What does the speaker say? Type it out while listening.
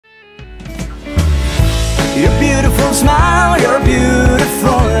Your beautiful smile, your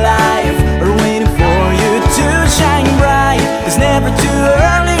beautiful life are waiting for you to shine bright. It's never too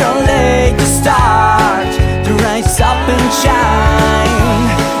early or late to start, to rise up and shine.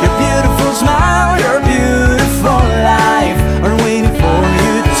 Your beautiful smile, your beautiful life are waiting for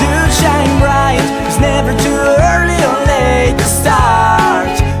you to shine bright. It's never too early or late to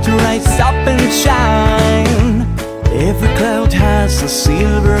start, to rise up and shine. Every cloud has a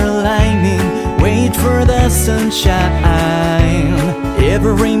silver lining, wait for the sunshine.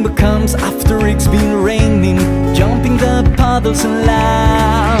 Every rainbow comes after it's been raining, jumping the puddles and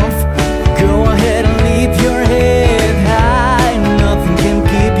laugh. Go ahead and leave your head high, nothing can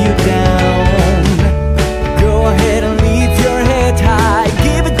keep you down. Go ahead and leave your head high,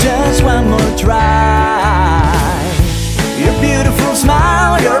 give it just one more try. Your beautiful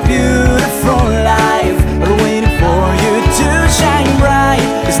smile, your beautiful life are waiting for you to shine bright.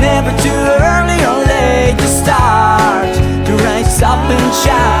 It's never too early or late to start, to rise up and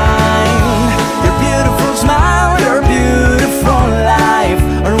shine. Your beautiful smile, your beautiful life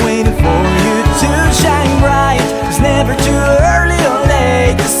are waiting for you to shine bright. It's never too early or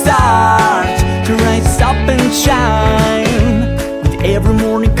late to start, to rise up and shine. With every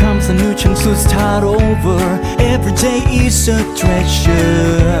morning comes a new chance to start over. Every day is a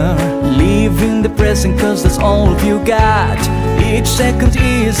treasure. Live in the present, cause that's all you got. Each second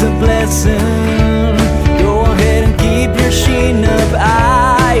is a blessing. Go ahead and keep your chin up,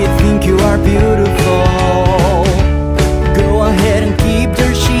 I think you are beautiful. Go ahead and keep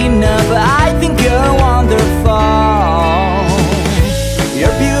your chin up, I think you're wonderful.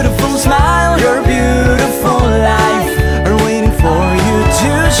 Your beautiful smile, your beautiful life are waiting for you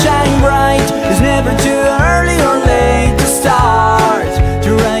to shine bright. It's never too early or late to start,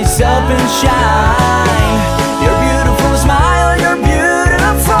 to rise up and shine. Your beautiful smile, your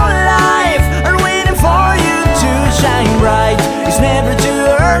beautiful life are waiting for you to shine bright. It's never too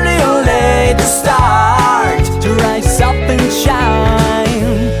early or late to start, to rise up and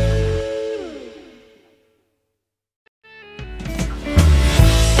shine.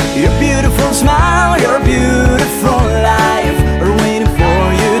 Your beautiful smile, your beautiful life are waiting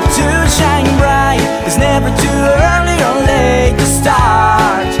for you to shine bright. It's never too early or late to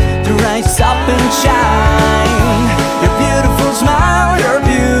start, to rise up and shine. Your beautiful smile, your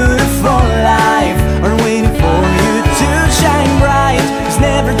beautiful life are waiting for you to shine bright. It's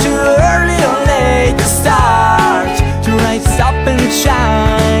never too early or late to start, to rise up and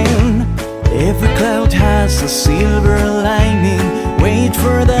shine. Every cloud has a silver lining, wait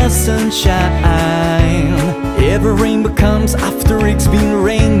for the sunshine. Every rainbow comes after it's been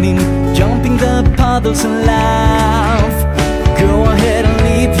raining, jumping the puddles and laugh. Go ahead and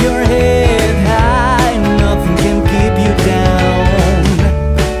leave your head high, nothing can keep you down.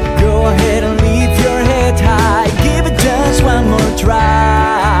 Go ahead and leave your head high, give it just one more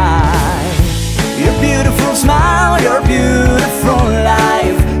try. Your beautiful smile, your beautiful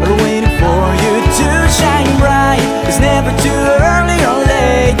life are waiting for you to shine bright. It's never too early or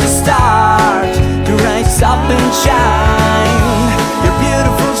late to start, to rise up and shine. Your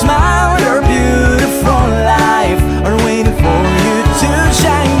beautiful smile, your beautiful life are waiting for you to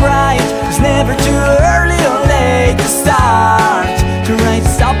shine bright. It's never too early or late to start, to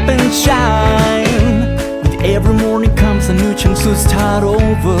rise up and shine. With every morning comes a new chance to start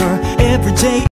over. Every day